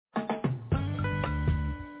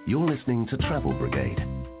You're listening to Travel Brigade,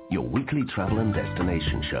 your weekly travel and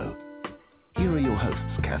destination show. Here are your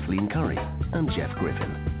hosts, Kathleen Curry and Jeff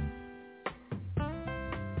Griffin.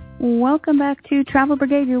 Welcome back to Travel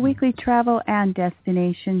Brigade, your weekly travel and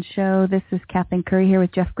destination show. This is Kathleen Curry here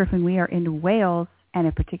with Jeff Griffin. We are in Wales, and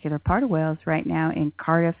a particular part of Wales right now in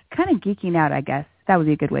Cardiff. Kind of geeking out, I guess. That would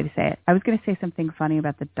be a good way to say it. I was going to say something funny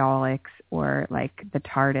about the Daleks or like the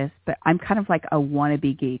TARDIS, but I'm kind of like a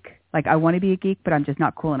wannabe geek. Like I want to be a geek, but I'm just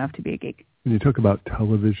not cool enough to be a geek. When you talk about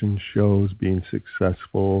television shows being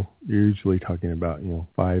successful, you're usually talking about,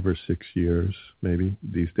 5 or 6 years maybe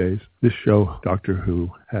these days. This show, Doctor Who,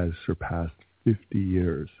 has surpassed 50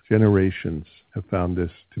 years. Generations have found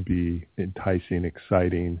this to be enticing,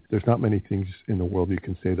 exciting. There's not many things in the world you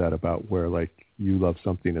can say that about where, like, you love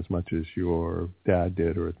something as much as your dad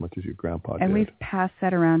did or as much as your grandpa did. And we've passed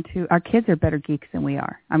that around too. Our kids are better geeks than we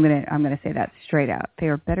are. I'm gonna say that straight out. They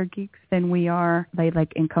are better geeks than we are. They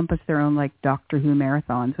encompass their own Doctor Who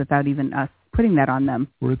marathons without even us putting that on them.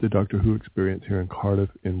 We're at the Doctor Who experience here in Cardiff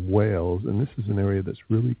in Wales, and this is an area that's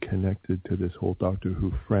really connected to this whole Doctor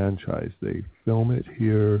Who franchise. They film it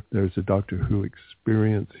here. There's a Doctor Who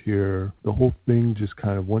experience here. The whole thing just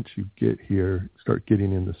kind of, once you get here, start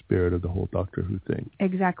getting in the spirit of the whole Doctor Who thing.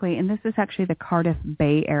 Exactly, and this is actually the Cardiff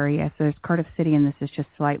Bay area. So there's Cardiff City, and this is just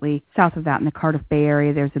slightly south of that in the Cardiff Bay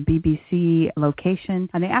area. There's a BBC location,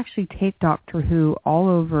 and they actually tape Doctor Who all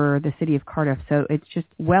over the city of Cardiff. So it's just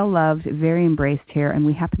well-loved, very embraced here, and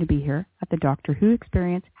we happen to be here at the Doctor Who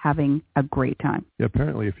experience having a great time. Yeah,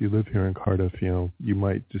 apparently if you live here in Cardiff, you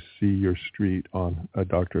might just see your street on a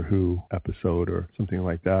Doctor Who episode or something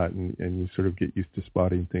like that, and you sort of get used to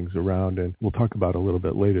spotting things around. And we'll talk about a little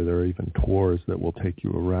bit later, there are even tours that will take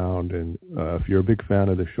you around. And if you're a big fan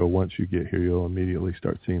of the show, once you get here, you'll immediately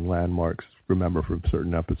start seeing landmarks, remember, from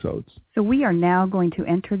certain episodes. So we are now going to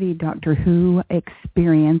enter the Doctor Who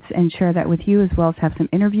experience and share that with you, as well as have some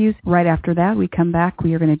interviews. Right after that, we come back.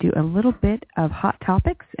 We are going to do a little bit of hot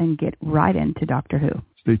topics and get right into Doctor Who.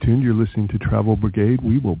 Stay tuned. You're listening to Travel Brigade.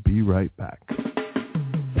 We will be right back.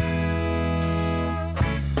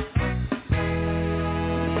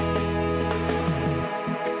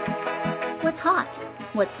 What's hot?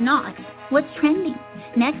 What's not? What's trending?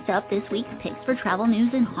 Next up, this week's picks for travel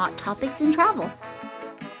news and hot topics in travel.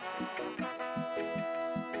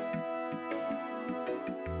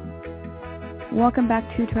 Welcome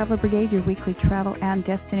back to Travel Brigade, your weekly travel and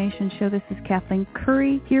destination show. This is Kathleen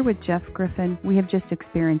Curry here with Jeff Griffin. We have just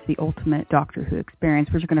experienced the ultimate Doctor Who experience.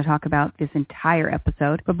 We're just going to talk about this entire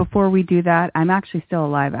episode. But before we do that, I'm actually still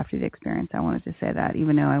alive after the experience. I wanted to say that.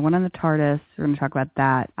 Even though I went on the TARDIS, we're going to talk about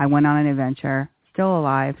that. I went on an adventure. Still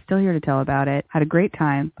alive, still here to tell about it. Had a great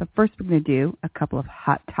time. But first we're going to do a couple of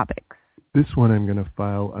hot topics. This one I'm going to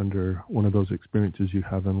file under one of those experiences you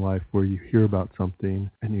have in life where you hear about something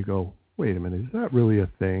and you go, wait a minute, is that really a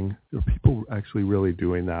thing? Are people actually really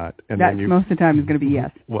doing that? And that's most of the time is going to be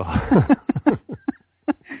yes. Well,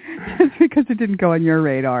 just because it didn't go on your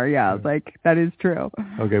radar, yeah, that is true.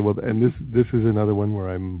 Okay, well, and this is another one where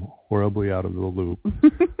I'm horribly out of the loop.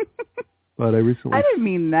 But I didn't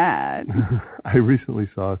mean that. I recently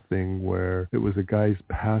saw a thing where it was a guy's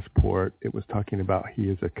passport. It was talking about he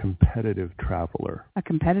is a competitive traveler. A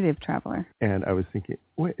competitive traveler. And I was thinking,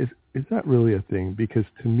 wait, is that really a thing? Because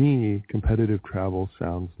to me, competitive travel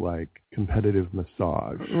sounds like competitive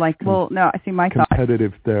massage. No, I see my thought.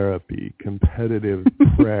 Competitive therapy, competitive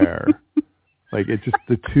prayer. It just,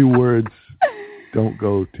 the two words don't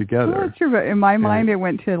go together. Well, that's true, but in my mind, it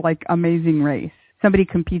went to Amazing Race. Somebody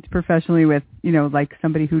competes professionally with,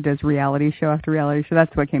 somebody who does reality show after reality show.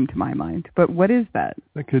 That's what came to my mind. But what is that?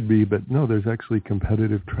 That could be, but no, there's actually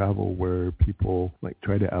competitive travel where people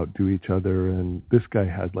try to outdo each other. And this guy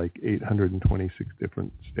had 826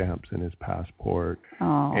 different stamps in his passport.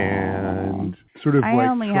 Oh. And sort of I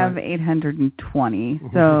only have 820,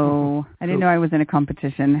 so I didn't know I was in a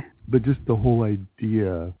competition. But just the whole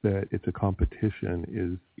idea that it's a competition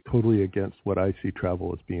is totally against what I see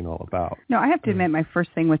travel as being all about. No, I have to admit my first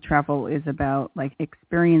thing with travel is about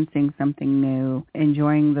experiencing something new,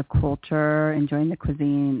 enjoying the culture, enjoying the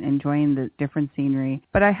cuisine, enjoying the different scenery.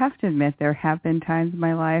 But I have to admit there have been times in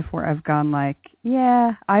my life where I've gone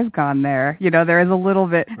yeah, I've gone there. There is a little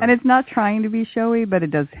bit, and it's not trying to be showy, but it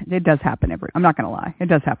does happen I'm not going to lie. It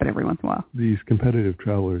does happen every once in a while. These competitive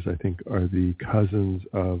travelers, I think, are the cousins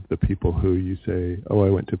of the people who you say, oh, I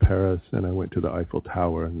went to Paris and I went to the Eiffel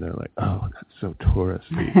Tower, and they're like, oh, that's so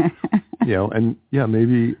touristy. And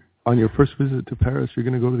maybe On your first visit to Paris, you're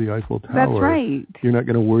going to go to the Eiffel Tower. That's right. You're not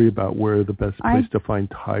going to worry about where the best place to find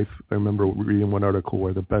Thai. I remember reading one article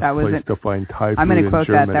where the best place to find Thai food in Germany. I'm going to quote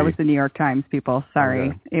that. That was the New York Times, people. Sorry.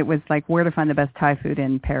 Okay. It was like where to find the best Thai food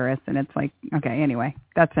in Paris. And it's like, okay, anyway,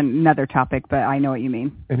 that's another topic, but I know what you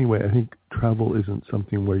mean. Anyway, I think travel isn't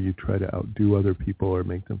something where you try to outdo other people or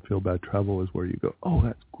make them feel bad. Travel is where you go, oh,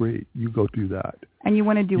 that's great. You go do that. And you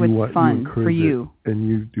want to do what's fun for you. And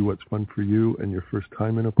you do what's fun for you. And your first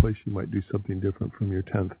time in a place, you might do something different from your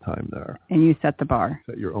 10th time there. And you set the bar.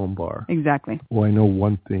 Set your own bar. Exactly. Well, I know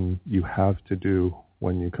one thing you have to do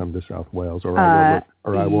when you come to South Wales, or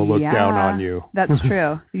I will look down on you. That's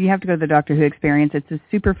true. You have to go to the Doctor Who experience. It's a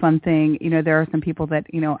super fun thing. You know, there are some people that,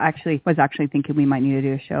 was actually thinking we might need to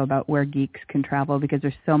do a show about where geeks can travel, because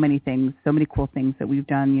there's so many things, so many cool things that we've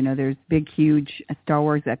done. You know, there's big, huge Star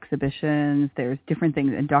Wars exhibitions. There's different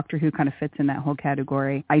things, and Doctor Who kind of fits in that whole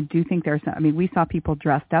category. I do think we saw people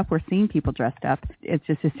dressed up. We're seeing people dressed up. It's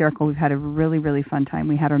just hysterical. We've had a really, really fun time.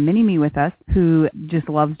 We had our mini-me with us, who just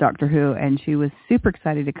loves Doctor Who, and she was super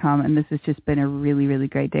excited to come, and this has just been a really, really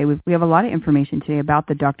great day. We have a lot of information today about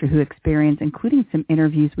the Doctor Who experience, including some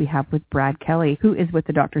interviews we have with Brad Kelly, who is with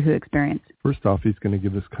the Doctor Who experience. First off, he's going to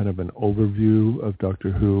give us kind of an overview of Doctor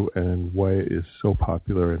Who and why it is so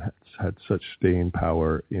popular and has had such staying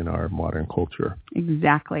power in our modern culture.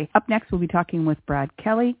 Exactly. Up next, we'll be talking with Brad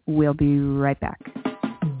Kelly. We'll be right back.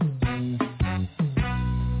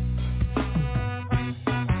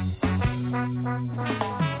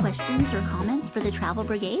 Questions or comments for the Travel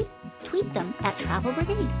Brigade? Tweet them at Travel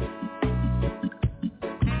Brigade.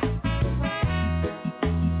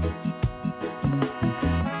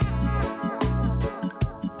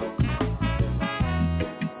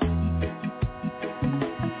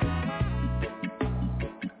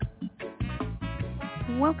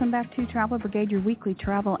 Welcome back to Travel Brigade, your weekly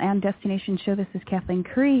travel and destination show. This is Kathleen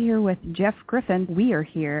Curry here with Jeff Griffin. We are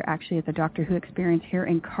here actually at the Doctor Who experience here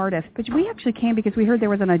in Cardiff. But we actually came because we heard there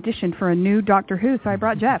was an audition for a new Doctor Who, so I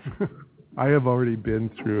brought Jeff. I have already been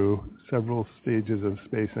through several stages of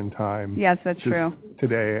space and time. Yes, that's true.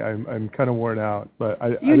 Today, I'm kind of worn out, but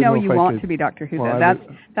I want to be Doctor Who. Well,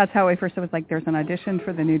 that's how I first was like, there's an audition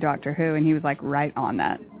for the new Doctor Who, and he was like right on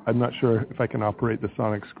that. I'm not sure if I can operate the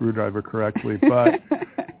sonic screwdriver correctly, but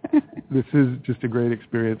this is just a great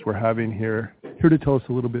experience we're having here. Here to tell us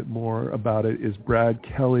a little bit more about it is Brad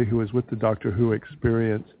Kelly, who is with the Doctor Who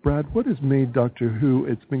experience. Brad, what has made Doctor Who,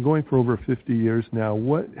 it's been going for over 50 years now,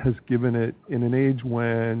 what has given it, in an age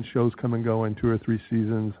when shows come and go in 2 or 3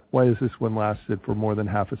 seasons, why has this one lasted for more than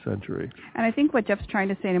half a century? And I think what Jeff's trying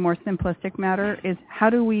to say in a more simplistic matter is, how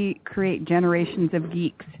do we create generations of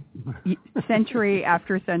geeks, century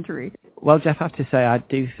after century? Well, Jeff, I have to say, I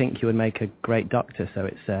do think you would make a great Doctor, so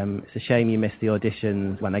it's a shame you missed the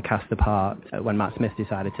auditions when they cast the part, when Matt Smith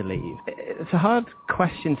decided to leave. It's a hard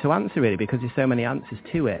question to answer, really, because there's so many answers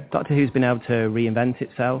to it. Doctor Who's been able to reinvent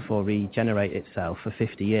itself or regenerate itself for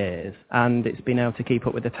 50 years, and it's been able to keep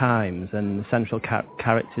up with the times, and the central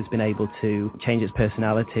character's been able to change its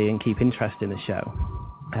personality and keep interest in the show.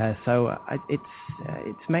 So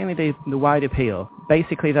it's mainly the wide appeal.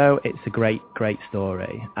 Basically, though, it's a great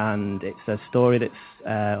story, and it's a story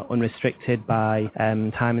that's unrestricted by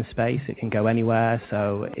time and space. It can go anywhere,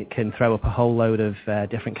 so it can throw up a whole load of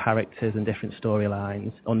different characters and different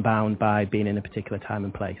storylines, unbound by being in a particular time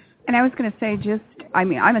and place. And I was going to say,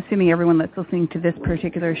 I'm assuming everyone that's listening to this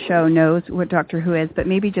particular show knows what Doctor Who is, but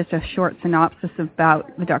maybe just a short synopsis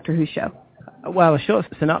about the Doctor Who show. Well, a short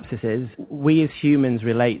synopsis is, we as humans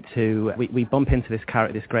relate to, we bump into this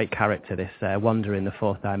great character, this wanderer in the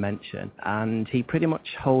fourth dimension, and he pretty much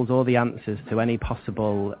holds all the answers to any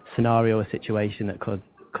possible scenario or situation that could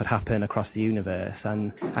happen across the universe.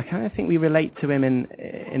 And I kind of think we relate to him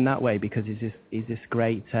in that way, because he's this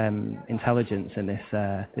great intelligence and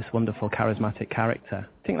this wonderful charismatic character.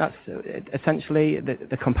 I think that's essentially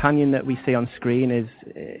the companion that we see on screen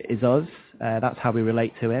is us. That's how we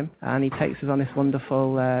relate to him, and he takes us on this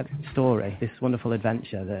wonderful story, this wonderful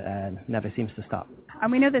adventure that never seems to stop.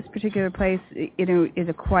 And we know this particular place, is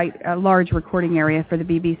quite a large recording area for the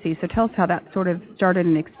BBC. So tell us how that sort of started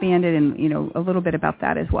and expanded, and a little bit about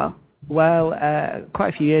that as well. Well,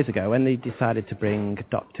 quite a few years ago, when they decided to bring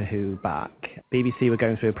Doctor Who back, BBC were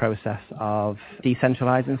going through a process of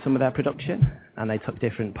decentralising some of their production, and they took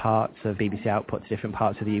different parts of BBC output to different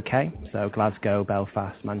parts of the UK, so Glasgow,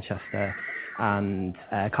 Belfast, Manchester, and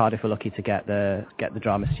Cardiff were lucky to get the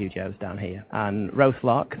drama studios down here. And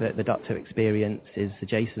Rothlock, that the Doctor Who experience is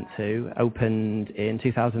adjacent to, opened in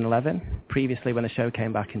 2011. Previously, when the show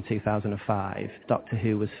came back in 2005, Doctor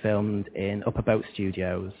Who was filmed in Upper Boat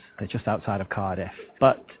Studios, just outside of Cardiff.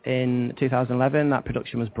 But in 2011, that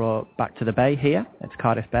production was brought back to the Bay here, it's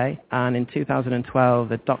Cardiff Bay. And in 2012,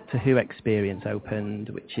 the Doctor Who experience opened,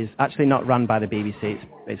 which is actually not run by the BBC,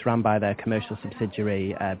 it's run by their commercial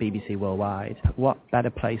subsidiary, BBC Worldwide. What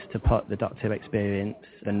better place to put the Doctor Who experience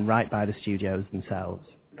than right by the studios themselves?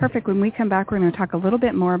 Perfect. When we come back, we're going to talk a little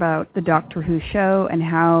bit more about the Doctor Who show and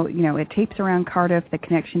how, it tapes around Cardiff, the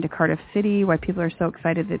connection to Cardiff City, why people are so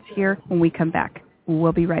excited it's here. When we come back,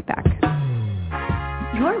 we'll be right back.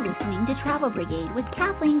 You're listening to Travel Brigade with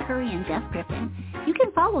Kathleen Curry and Jeff Griffin. You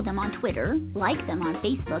can follow them on Twitter, like them on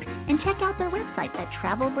Facebook, and check out their website at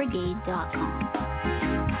travelbrigade.com.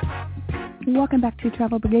 Welcome back to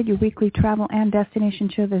Travel Brigade, your weekly travel and destination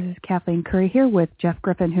show. This is Kathleen Curry here with Jeff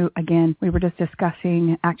Griffin, who, again, we were just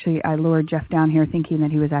discussing. Actually, I lured Jeff down here thinking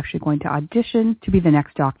that he was actually going to audition to be the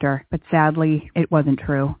next Doctor, but sadly, it wasn't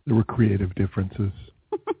true. There were creative differences.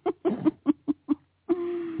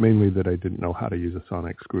 Mainly that I didn't know how to use a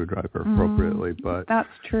sonic screwdriver appropriately, but... That's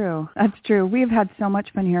true. That's true. We've had so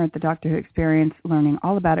much fun here at the Doctor Who experience, learning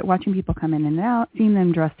all about it, watching people come in and out, seeing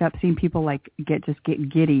them dressed up, seeing people get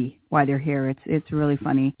giddy while they're here. It's really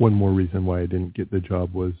funny. One more reason why I didn't get the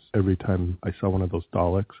job was every time I saw one of those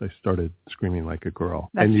Daleks, I started screaming like a girl.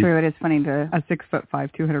 That's true. It is funny to a 6'5",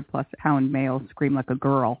 200+ pound male scream like a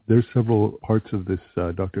girl. There's several parts of this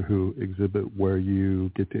Doctor Who exhibit where you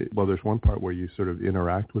get to, there's one part where you sort of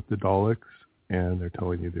interact with the Daleks, and they're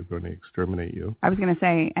telling you they're going to exterminate you. I was going to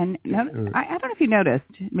say, and I don't know if you noticed,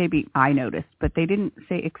 maybe I noticed, but they didn't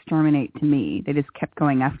say exterminate to me. They just kept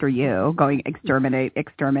going after you, going exterminate,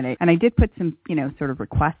 exterminate. And I did put some, sort of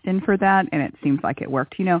request in for that, and it seems like it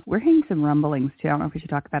worked. We're hearing some rumblings, too. I don't know if we should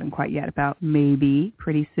talk about them quite yet, about maybe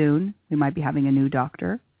pretty soon we might be having a new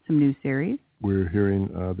Doctor, some new series. We're hearing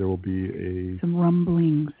there will be some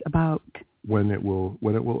rumblings about when it will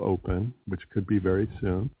open, which could be very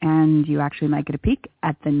soon. And you actually might get a peek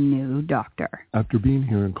at the new Doctor. After being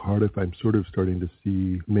here in Cardiff, I'm sort of starting to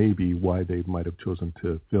see maybe why they might have chosen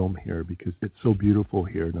to film here, because it's so beautiful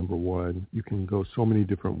here, number one. You can go so many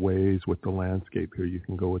different ways with the landscape here. You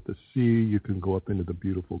can go with the sea. You can go up into the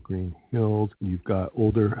beautiful green hills. You've got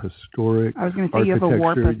older historic I was going to say you have a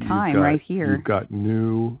warp of time right here. You've got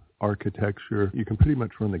new architecture. You can pretty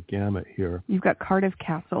much run the gamut here. You've got Cardiff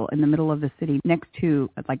Castle in the middle of the city next to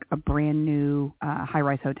a brand new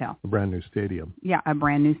high-rise hotel. A brand new stadium. Yeah, a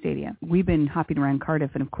brand new stadium. We've been hopping around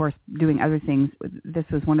Cardiff and, of course, doing other things. This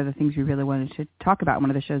was one of the things we really wanted to talk about.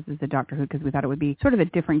 One of the shows is the Doctor Who, because we thought it would be sort of a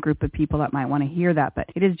different group of people that might want to hear that. But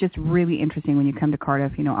it is just really interesting when you come to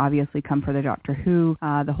Cardiff. Obviously come for the Doctor Who,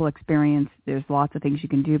 the whole experience. There's lots of things you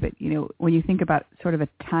can do. But, when you think about sort of a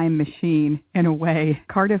time machine in a way,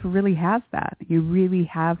 Cardiff really has that. You really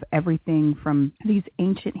have everything from these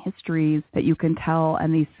ancient histories that you can tell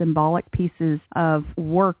and these symbolic pieces of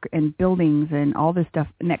work and buildings and all this stuff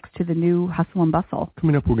next to the new hustle and bustle.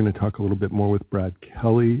 Coming up, we're going to talk a little bit more with Brad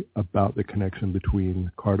Kelly about the connection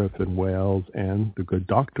between Cardiff and Wales and the Good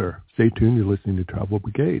Doctor. Stay tuned. You're listening to Travel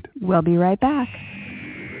Brigade. We'll be right back.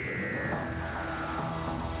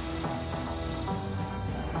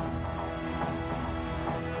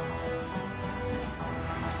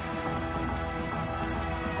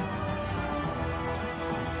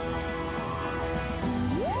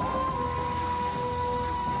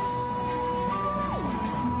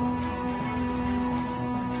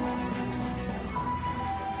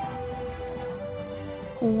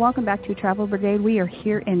 Welcome back to Travel Brigade. We are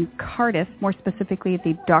here in Cardiff, more specifically at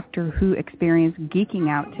the Doctor Who experience, geeking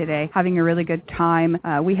out today, having a really good time.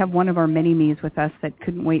 We have one of our mini-me's with us that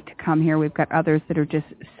couldn't wait to come here. We've got others that are just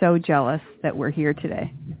so jealous that we're here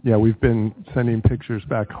today. Yeah, we've been sending pictures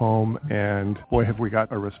back home, and boy, have we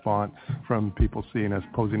got a response from people seeing us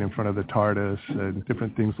posing in front of the TARDIS and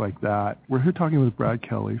different things like that. We're here talking with Brad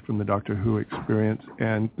Kelly from the Doctor Who experience,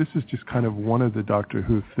 and this is just kind of one of the Doctor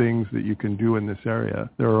Who things that you can do in this area.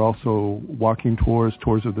 There are also walking tours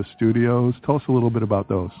of the studios. Tell us a little bit about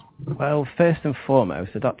those. Well, first and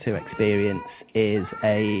foremost, the Doctor Who experience is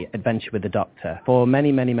a adventure with the Doctor. For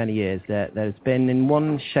many, many, many years, there's been in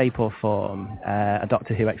one shape or form a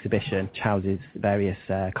Doctor Who exhibition which houses various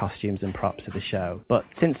costumes and props of the show. But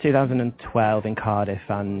since 2012 in Cardiff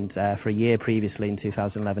and for a year previously in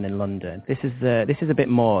 2011 in London, this is a bit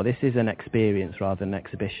more. This is an experience rather than an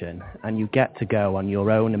exhibition, and you get to go on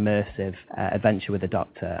your own immersive adventure with the Doctor.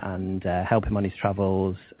 doctor and help him on his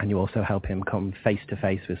travels, and you also help him come face to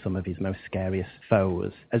face with some of his most scariest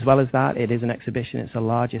foes. As well as that, it is an exhibition. It's the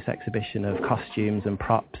largest exhibition of costumes and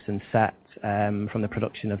props and sets from the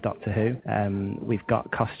production of Doctor Who. We've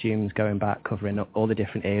got costumes going back covering all the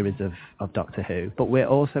different eras of Doctor Who, but we're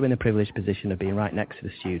also in the privileged position of being right next to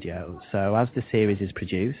the studio. So as the series is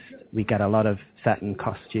produced, we get a lot of set and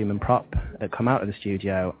costume and prop that come out of the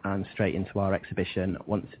studio and straight into our exhibition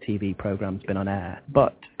once the TV programme's been on air.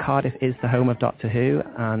 But Cardiff is the home of Doctor Who,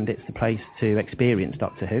 and it's the place to experience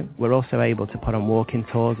Doctor Who. We're also able to put on walking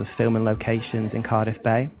tours of filming locations in Cardiff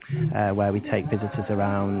Bay, where we take visitors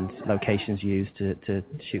around locations used to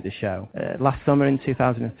shoot the show. Last summer in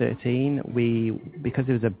 2013, because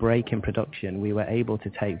there was a break in production, we were able to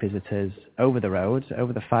take visitors over the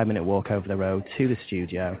 5-minute walk over the road to the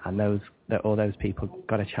studio, and all those people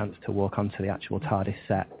got a chance to walk onto the actual TARDIS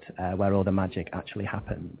set where all the magic actually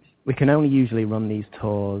happens. We can only usually run these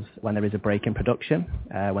tours when there is a break in production,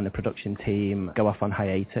 when the production team go off on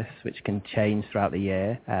hiatus, which can change throughout the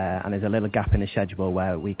year, and there's a little gap in the schedule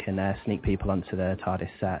where we can sneak people onto the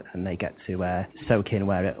TARDIS set and they get to soak in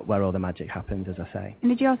where all the magic happens, as I say.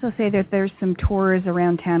 And did you also say that there's some tours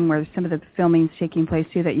around town where some of the filming's taking place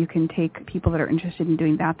too, that you can take people that are interested in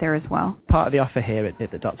doing that there as well? Part of the offer here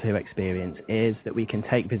at the Doctor Who Experience is that we can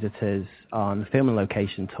take visitors on film and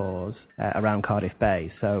location tours around Cardiff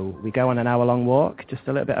Bay. So we go on an hour-long walk, just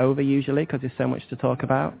a little bit over usually, because there's so much to talk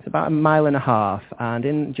about. It's about 1.5 miles,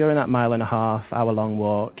 and during that 1.5 mile, hour-long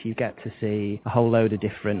walk, you get to see a whole load of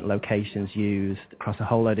different locations used across a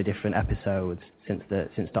whole load of different episodes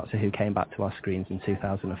since Doctor Who came back to our screens in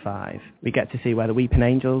 2005. We get to see where the Weeping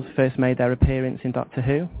Angels first made their appearance in Doctor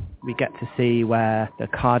Who. We get to see where the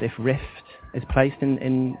Cardiff Rift is placed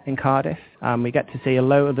in Cardiff. We get to see a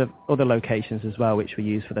load of other locations as well, which we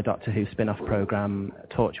use for the Doctor Who spin-off programme,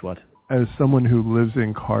 Torchwood. As someone who lives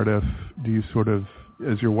in Cardiff, do you sort of,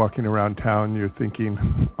 as you're walking around town, you're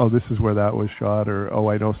thinking, oh, this is where that was shot, or, oh,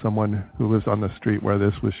 I know someone who lives on the street where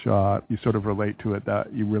this was shot. You sort of relate to it,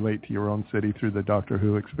 that you relate to your own city through the Doctor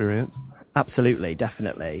Who experience? Absolutely,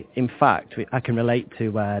 definitely. In fact, I can relate to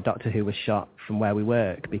where Doctor Who was shot from where we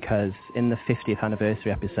work, because in the 50th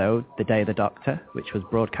anniversary episode, The Day of the Doctor, which was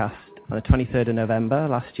broadcast on the 23rd of November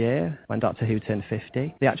last year, when Doctor Who turned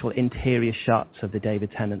 50, the actual interior shots of the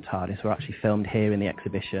David Tennant TARDIS were actually filmed here in the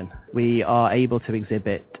exhibition. We are able to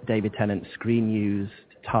exhibit David Tennant's screen-used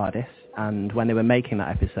TARDIS, and when they were making that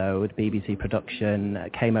episode, BBC Production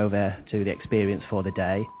came over to the experience for the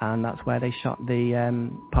day, and that's where they shot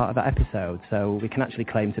the part of that episode. So we can actually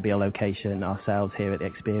claim to be a location ourselves here at the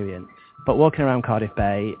experience. But walking around Cardiff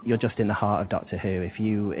Bay, you're just in the heart of Doctor Who.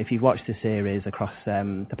 If you've watched the series across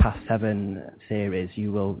the past 7 series,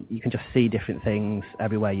 you can just see different things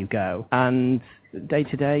everywhere you go. And day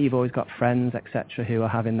to day, you've always got friends, etc., who are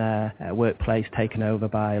having their workplace taken over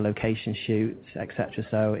by location shoots, etc.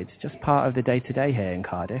 So it's just part of the day to day here in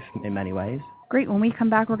Cardiff in many ways. Great. When we come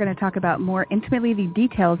back, we're going to talk about more intimately the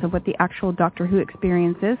details of what the actual Doctor Who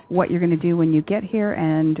experience is, what you're going to do when you get here,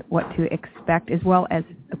 and what to expect, as well as,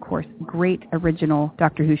 of course, great original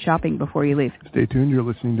Doctor Who shopping before you leave. Stay tuned. You're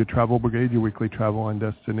listening to Travel Brigade, your weekly travel and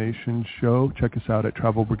destination show. Check us out at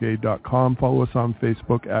travelbrigade.com. Follow us on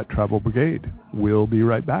Facebook at Travel Brigade. We'll be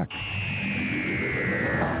right back.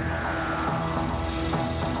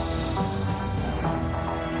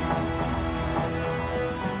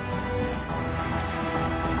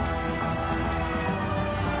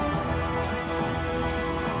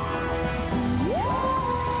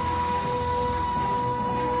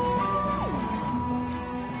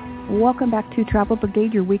 Welcome back to Travel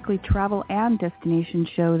Brigade, your weekly travel and destination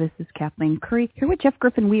show. This is Kathleen Curry. Here with Jeff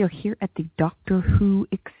Griffin. We are here at the Doctor Who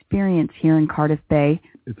Experience here in Cardiff Bay.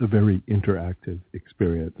 It's a very interactive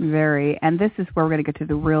experience. Very. And this is where we're going to get to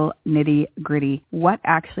the real nitty-gritty. What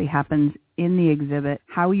actually happens in the exhibit,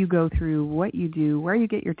 how you go through, what you do, where you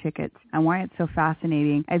get your tickets, and why it's so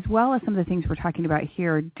fascinating, as well as some of the things we're talking about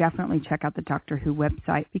here. Definitely check out the Doctor Who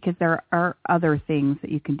website, because there are other things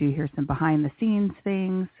that you can do here, some behind-the-scenes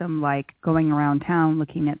things, some like going around town,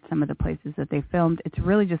 looking at some of the places that they filmed. It's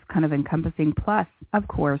really just kind of encompassing. Plus, of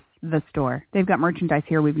course, the store. They've got merchandise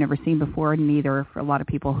here we've never seen before, neither for a lot of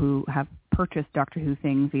people who have purchased Doctor Who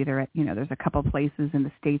things, either at, there's a couple places in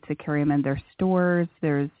the States that carry them in their stores.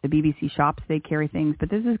 There's the BBC shops, they carry things, but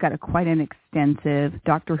this has got quite an extensive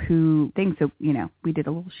Doctor Who thing. So, we did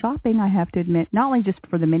a little shopping, I have to admit, not only just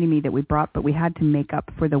for the mini-me that we brought, but we had to make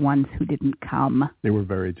up for the ones who didn't come. They were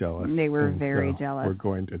very jealous. They were very jealous. We're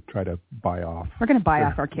going to try to buy off. We're going to buy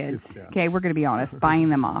off our kids. Yeah. Okay, we're going to be honest, buying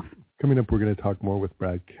them off. Coming up, we're going to talk more with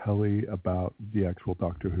Brad Kelly about the actual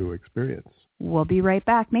Doctor Who experience. We'll be right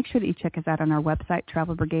back. Make sure that you check us out on our website,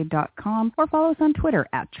 travelbrigade.com, or follow us on Twitter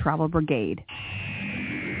at Travel Brigade.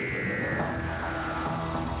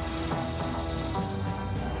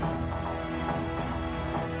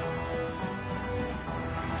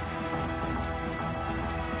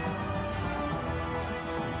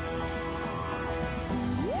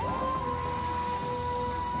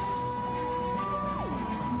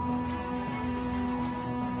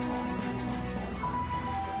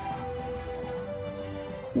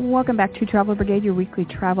 Welcome back to Travel Brigade, your weekly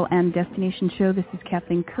travel and destination show. This is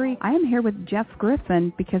Kathleen Curry. I am here with Jeff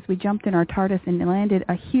Griffin because we jumped in our TARDIS and landed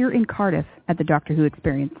here in Cardiff at the Doctor Who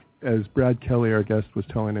Experience. As Brad Kelly, our guest, was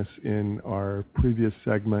telling us in our previous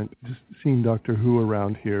segment, just seeing Doctor Who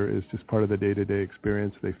around here is just part of the day-to-day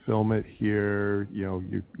experience. They film it here.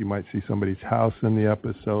 You might see somebody's house in the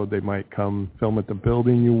episode. They might come film at the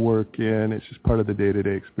building you work in. It's just part of the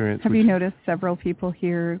day-to-day experience. Have you noticed several people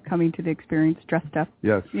here coming to the experience dressed up?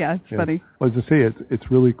 Yes. Yeah, it's funny. Well, as I say,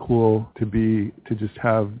 it's really cool to just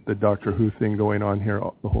have the Doctor Who thing going on here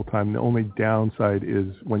the whole time. The only downside is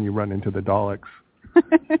when you run into the Daleks.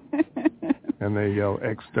 And they yell,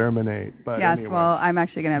 exterminate. But yes, anyway. Well, I'm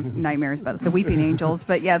actually going to have nightmares about the Weeping Angels.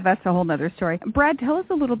 But yeah, that's a whole other story. Brad, tell us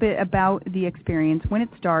a little bit about the experience, when it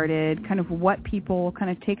started, kind of what people, kind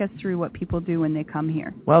of take us through what people do when they come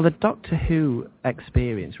here. Well, the Doctor Who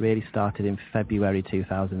experience really started in February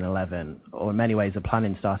 2011, or in many ways the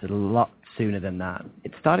planning started a lot sooner than that.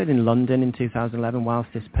 It started in London in 2011 whilst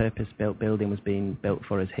this purpose-built building was being built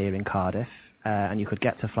for us here in Cardiff. And you could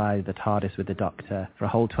get to fly the TARDIS with the Doctor for a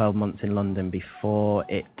whole 12 months in London before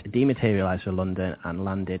it dematerialised for London and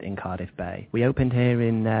landed in Cardiff Bay. We opened here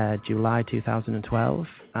in July 2012,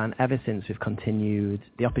 and ever since we've continued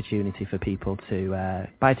the opportunity for people to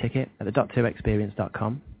buy a ticket at the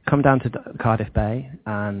doctorwhoexperience.com. Come down to Cardiff Bay,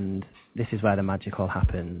 and this is where the magic all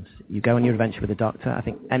happens. You go on your adventure with the Doctor. I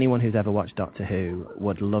think anyone who's ever watched Doctor Who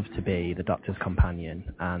would love to be the Doctor's companion,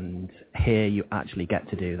 and here you actually get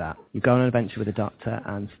to do that. You go on an adventure with the Doctor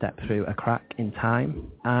and step through a crack in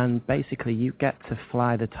time, and basically you get to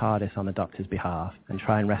fly the TARDIS on the Doctor's behalf and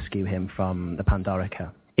try and rescue him from the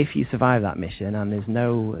Pandorica. If you survive that mission, and there's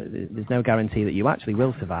no guarantee that you actually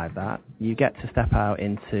will survive that, you get to step out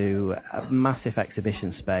into a massive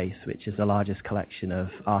exhibition space, which is the largest collection of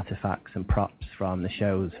artifacts and props from the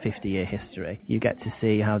show's 50-year history. You get to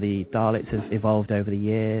see how the Daleks have evolved over the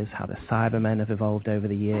years, how the Cybermen have evolved over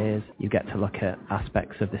the years. You get to look at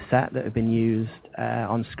aspects of the set that have been used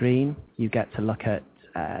on screen. You get to look at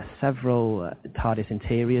several TARDIS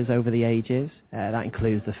interiors over the ages. That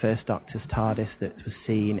includes the first Doctor's TARDIS that was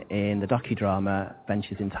seen in the docudrama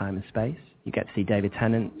Ventures in Time and Space. You get to see David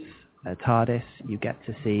Tennant's TARDIS. You get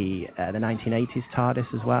to see the 1980s TARDIS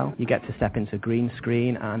as well. You get to step into a green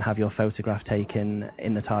screen and have your photograph taken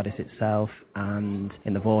in the TARDIS itself and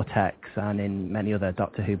in the vortex and in many other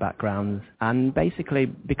Doctor Who backgrounds. And basically,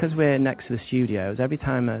 because we're next to the studios, every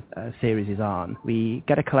time a series is on, we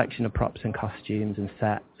get a collection of props and costumes and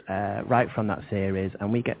sets right from that series,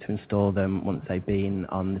 and we get to install them once they've been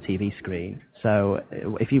on the TV screen. So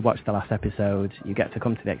if you watch the last episode, you get to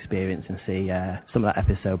come to the experience and see some of that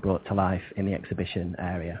episode brought to life in the exhibition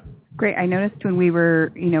area. Great. I noticed when we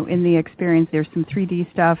were, in the experience, there's some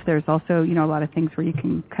 3D stuff. There's also, a lot of things where you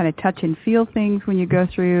can kind of touch and feel things when you go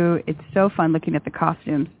through. It's so fun looking at the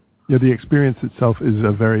costumes. Yeah, the experience itself is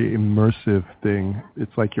a very immersive thing.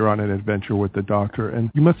 It's like you're on an adventure with the Doctor. And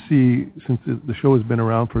you must see, since the show has been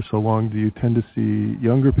around for so long, do you tend to see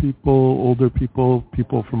younger people, older people,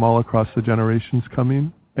 people from all across the generations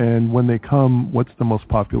coming? And when they come, what's the most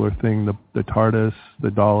popular thing? The TARDIS, the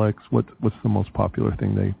Daleks, what's the most popular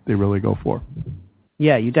thing they really go for?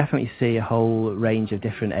 Yeah, you definitely see a whole range of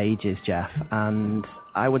different ages, Jeff. And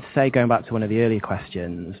I would say, going back to one of the earlier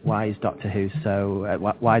questions, why is Doctor Who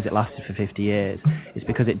why has it lasted for 50 years? It's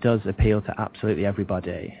because it does appeal to absolutely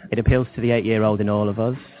everybody. It appeals to the 8-year-old in all of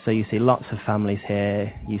us. So you see lots of families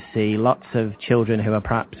here. You see lots of children who are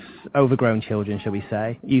perhaps overgrown children, shall we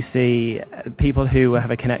say. You see people who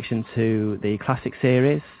have a connection to the classic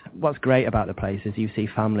series. What's great about the place is you see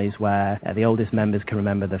families where the oldest members can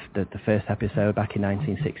remember the first episode back in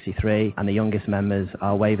 1963, and the youngest members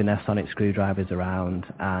are waving their sonic screwdrivers around,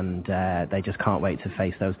 and they just can't wait to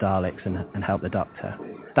face those Daleks and help the Doctor.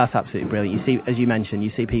 That's absolutely brilliant. You see, as you mentioned,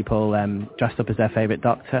 you see people dressed up as their favourite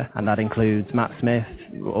doctor, and that includes Matt Smith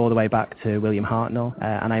all the way back to William Hartnell.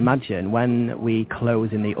 And I imagine when we close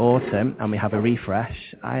in the autumn and we have a refresh,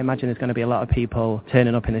 I imagine there's going to be a lot of people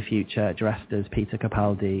turning up in the future dressed as Peter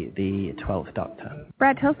Capaldi, the 12th Doctor.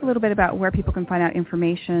 Brad, tell us a little bit about where people can find out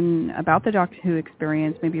information about the Doctor Who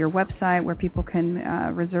experience, maybe your website, where people can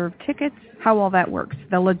reserve tickets, how all that works,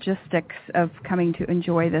 the logistics of coming to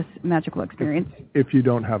enjoy this magical experience. If you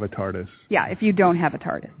don't have a TARDIS. Yeah, if you don't have a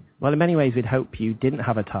TARDIS. Well, in many ways, we'd hope you didn't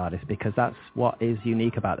have a TARDIS, because that's what is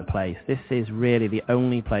unique about the place. This is really the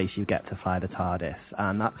only place you get to fly the TARDIS,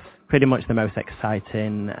 and that's pretty much the most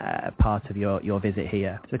exciting part of your visit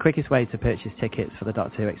here. So the quickest way to purchase tickets for the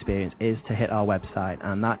Doctor Who experience is to hit our website,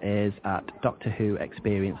 and that is at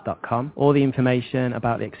doctorwhoexperience.com. All the information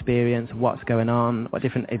about the experience, what's going on, what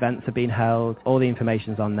different events are being held, all the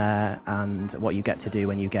information's on there, and what you get to do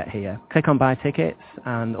when you get here. Click on buy tickets,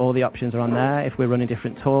 and all the options are on there. If we're running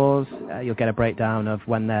different tours, you'll get a breakdown of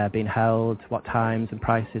when they're being held, what times and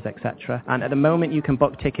prices, etc. And at the moment, you can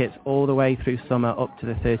book tickets all the way through summer up to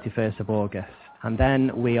the 31st of August. And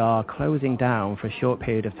then we are closing down for a short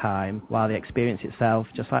period of time while the experience itself,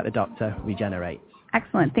 just like the Doctor, regenerates.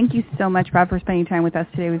 Excellent. Thank you so much, Brad, for spending time with us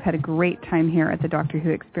today. We've had a great time here at the Doctor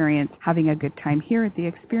Who experience, having a good time here at the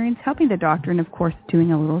experience, helping the Doctor, and of course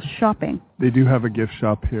doing a little shopping. They do have a gift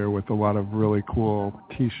shop here with a lot of really cool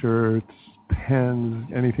T-shirts, pens,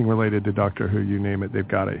 anything related to Doctor Who, you name it, they've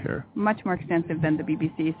got it here. Much more extensive than the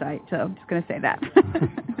BBC site, so I'm just going to say that.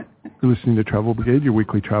 You're listening to Travel Brigade, your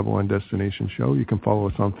weekly travel and destination show. You can follow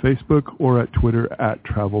us on Facebook or at Twitter at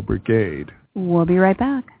Travel Brigade. We'll be right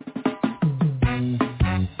back.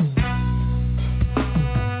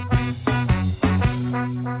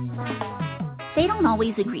 They don't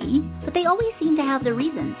always agree, but they always seem to have their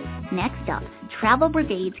reasons. Next up, Travel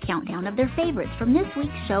Brigade's countdown of their favorites from this week's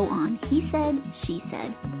show on He Said, She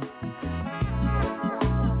Said.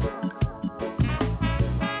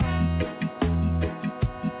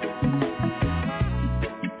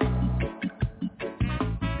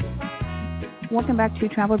 Welcome back to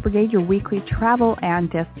Travel Brigade, your weekly travel and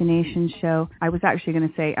destination show. I was actually going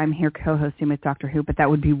to say I'm here co-hosting with Doctor Who, but that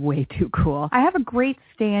would be way too cool. I have a great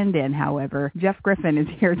stand-in, however. Jeff Griffin is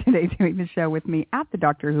here today doing the show with me at the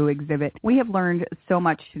Doctor Who exhibit. We have learned so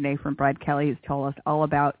much today from Brad Kelly, who's told us all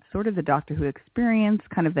about sort of the Doctor Who experience,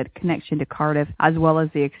 kind of the connection to Cardiff, as well as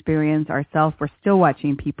the experience ourselves. We're still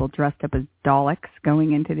watching people dressed up as Daleks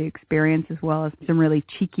going into the experience, as well as some really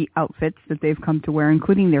cheeky outfits that they've come to wear,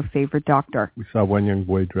 including their favorite Doctor. We saw one young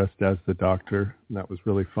boy dressed as the Doctor, and that was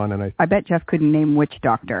really fun. And I bet Jeff couldn't name which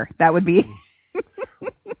Doctor. That would be...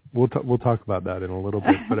 We'll talk about that in a little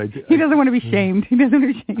bit. But he doesn't want to be shamed. He doesn't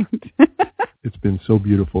want to be shamed. It's been so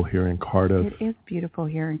beautiful here in Cardiff. It is beautiful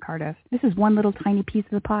here in Cardiff. This is one little tiny piece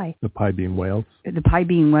of the pie. The pie being Wales. The pie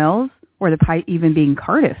being Wales, or the pie even being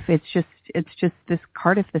Cardiff. It's just this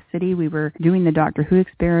Cardiff, the city. We were doing the Doctor Who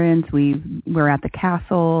experience. We were at the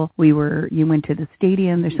castle. You went to the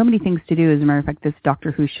stadium. There's so many things to do. As a matter of fact, this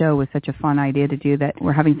Doctor Who show was such a fun idea to do that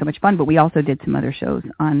we're having so much fun. But we also did some other shows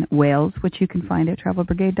on Wales, which you can find at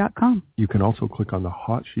travelbrigade.com. You can also click on the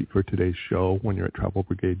hot sheet for today's show when you're at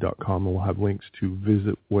travelbrigade.com, and we'll have links to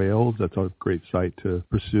visit Wales. That's a great site to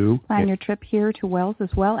pursue. Plan your trip here to Wales, as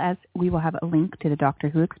well as we will have a link to the Doctor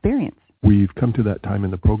Who experience. We've come to that time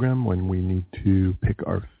in the program when we need to pick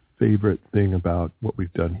our favorite thing about what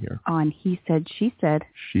we've done here. On He Said, She Said.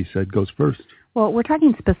 She Said goes first. Well, we're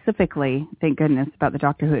talking specifically, thank goodness, about the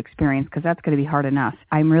Doctor Who experience, because that's going to be hard enough.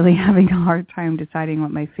 I'm really having a hard time deciding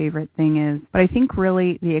what my favorite thing is. But I think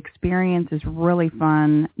really the experience is really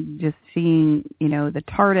fun, just seeing, the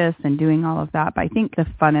TARDIS and doing all of that. But I think the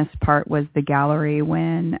funnest part was the gallery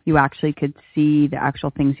when you actually could see the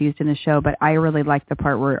actual things used in the show. But I really liked the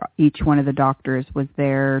part where each one of the doctors was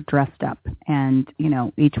there dressed up. And,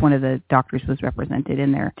 each one of the doctors was represented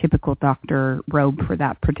in their typical doctor robe for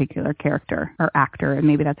that particular character. Or actor, and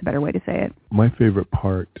maybe that's a better way to say it. My favorite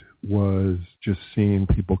part was just seeing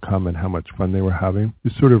people come and how much fun they were having.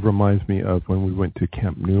 This sort of reminds me of when we went to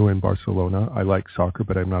Camp Nou in Barcelona. I like soccer,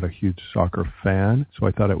 but I'm not a huge soccer fan, so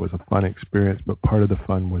I thought it was a fun experience, but part of the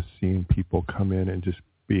fun was seeing people come in and just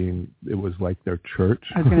it was like their church.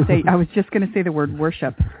 I was just going to say the word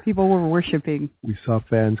worship. People were worshiping. We saw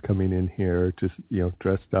fans coming in here just,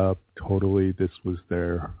 dressed up totally. This was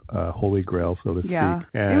their holy grail, so to speak. Yeah,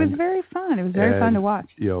 it was very fun. It was very fun to watch.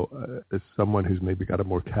 As someone who's maybe got a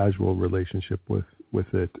more casual relationship with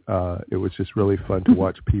it, it was just really fun to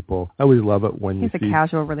watch people. I always love it when he has a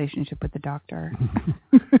casual relationship with the Doctor.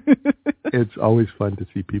 It's always fun to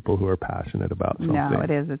see people who are passionate about something. No, it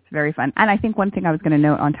is. It's very fun. And I think one thing I was going to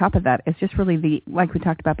note on top of that is just really like we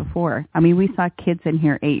talked about before. I mean, we saw kids in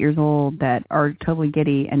here 8 years old that are totally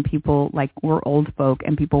giddy, and people like we're old folk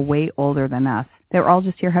and people way older than us. They're all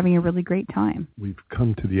just here having a really great time. We've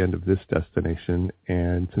come to the end of this destination,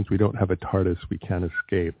 and since we don't have a TARDIS, we can't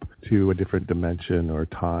escape to a different dimension or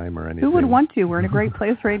time or anything. Who would want to? We're in a great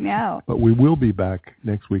place right now. But we will be back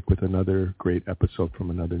next week with another great episode from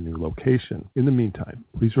another new location. In the meantime,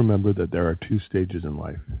 please remember that there are 2 stages in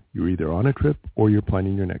life. You're either on a trip or you're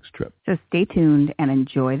planning your next trip. So stay tuned and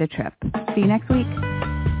enjoy the trip. See you next week.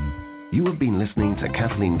 You have been listening to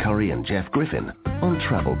Kathleen Curry and Jeff Griffin on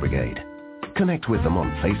Travel Brigade. Connect with them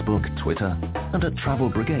on Facebook, Twitter, and at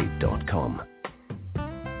travelbrigade.com.